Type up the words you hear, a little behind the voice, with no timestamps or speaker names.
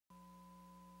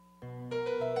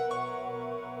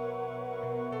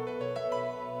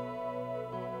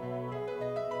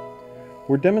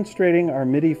We're demonstrating our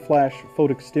MIDI flash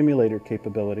photic stimulator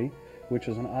capability, which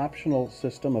is an optional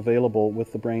system available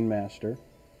with the BrainMaster.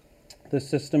 This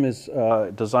system is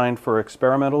designed for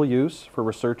experimental use, for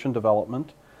research and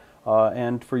development,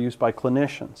 and for use by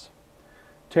clinicians.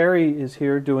 Terry is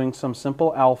here doing some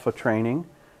simple alpha training.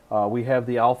 We have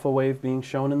the alpha wave being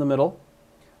shown in the middle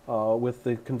with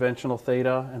the conventional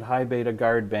theta and high beta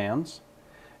guard bands.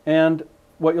 And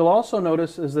what you'll also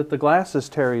notice is that the glasses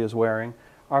Terry is wearing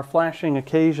are flashing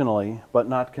occasionally, but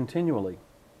not continually.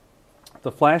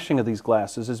 The flashing of these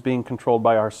glasses is being controlled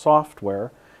by our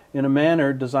software in a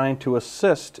manner designed to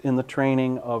assist in the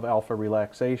training of alpha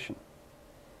relaxation.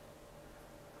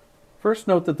 First,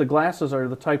 note that the glasses are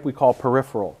the type we call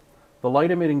peripheral. The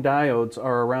light-emitting diodes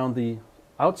are around the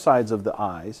outsides of the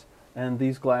eyes, and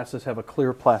these glasses have a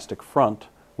clear plastic front,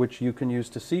 which you can use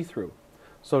to see through.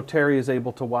 So Terry is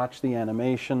able to watch the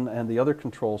animation and the other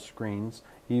control screens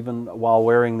even while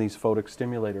wearing these photic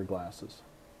stimulator glasses.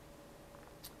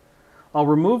 I'll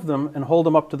remove them and hold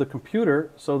them up to the computer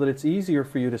so that it's easier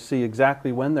for you to see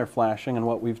exactly when they're flashing and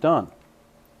what we've done.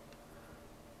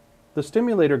 The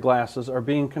stimulator glasses are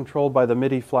being controlled by the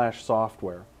MIDI flash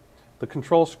software. The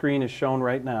control screen is shown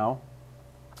right now.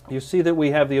 You see that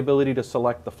we have the ability to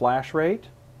select the flash rate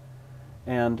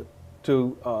and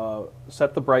to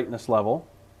set the brightness level,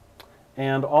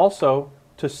 and also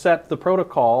to set the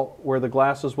protocol where the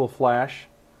glasses will flash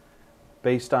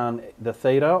based on the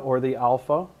theta or the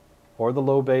alpha or the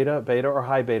low beta, beta or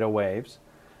high beta waves,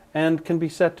 and can be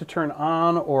set to turn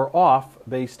on or off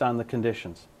based on the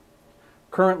conditions.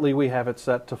 Currently we have it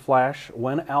set to flash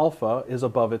when alpha is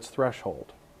above its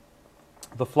threshold.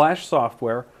 The flash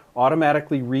software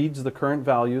automatically reads the current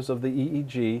values of the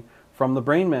EEG from the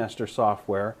BrainMaster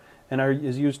software and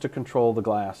is used to control the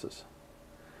glasses.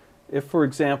 If, for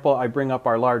example, I bring up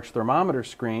our large thermometer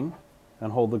screen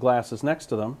and hold the glasses next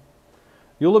to them,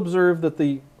 you'll observe that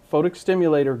the photic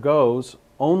stimulator goes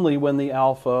only when the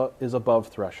alpha is above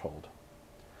threshold.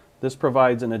 This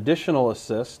provides an additional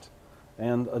assist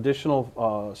and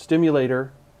additional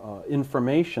stimulator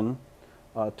information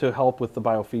to help with the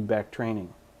biofeedback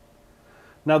training.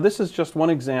 Now, this is just one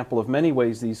example of many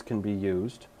ways these can be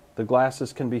used. The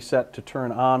glasses can be set to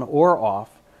turn on or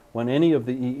off when any of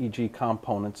the EEG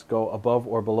components go above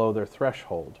or below their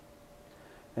threshold.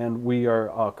 And we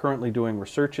are currently doing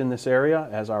research in this area,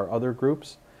 as are other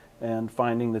groups, and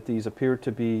finding that these appear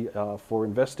to be for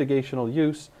investigational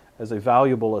use as a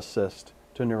valuable assist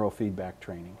to neurofeedback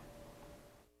training.